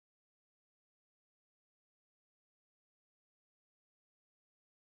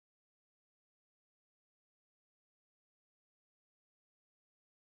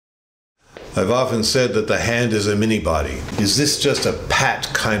I've often said that the hand is a mini-body. Is this just a pat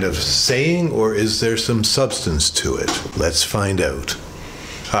kind of saying, or is there some substance to it? Let's find out.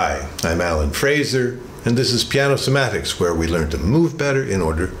 Hi, I'm Alan Fraser, and this is Piano Somatics, where we learn to move better in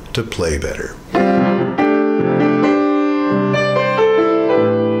order to play better.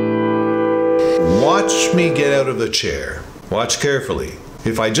 Watch me get out of the chair. Watch carefully.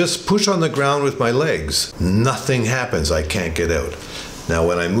 If I just push on the ground with my legs, nothing happens. I can't get out. Now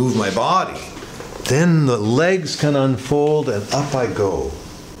when I move my body, then the legs can unfold and up I go.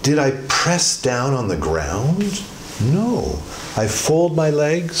 Did I press down on the ground? No. I fold my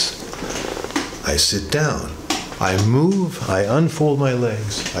legs, I sit down. I move, I unfold my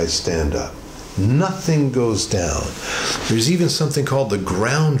legs, I stand up. Nothing goes down. There's even something called the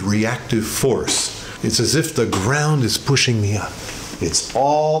ground reactive force. It's as if the ground is pushing me up. It's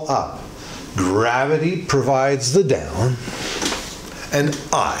all up. Gravity provides the down, and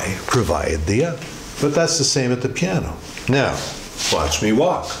I provide the up. But that's the same at the piano. Now, watch me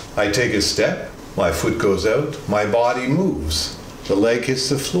walk. I take a step, my foot goes out, my body moves. The leg hits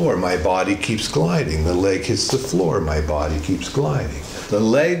the floor, my body keeps gliding. The leg hits the floor, my body keeps gliding. The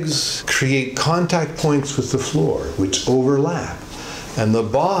legs create contact points with the floor, which overlap. And the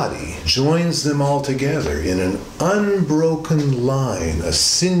body joins them all together in an unbroken line, a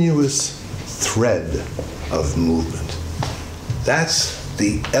sinuous thread of movement. That's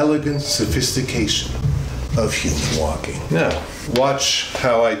the elegant sophistication of human walking. Now, watch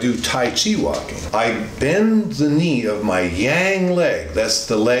how I do Tai Chi walking. I bend the knee of my yang leg, that's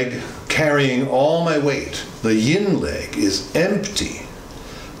the leg carrying all my weight. The yin leg is empty.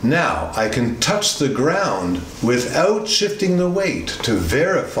 Now I can touch the ground without shifting the weight to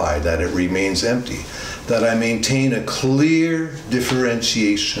verify that it remains empty, that I maintain a clear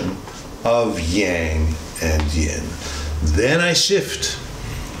differentiation of yang and yin. Then I shift,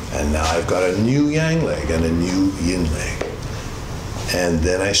 and now I've got a new yang leg and a new yin leg. And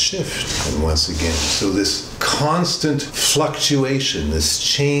then I shift, and once again. So this constant fluctuation, this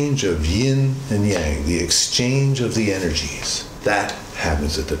change of yin and yang, the exchange of the energies, that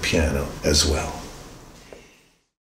happens at the piano as well.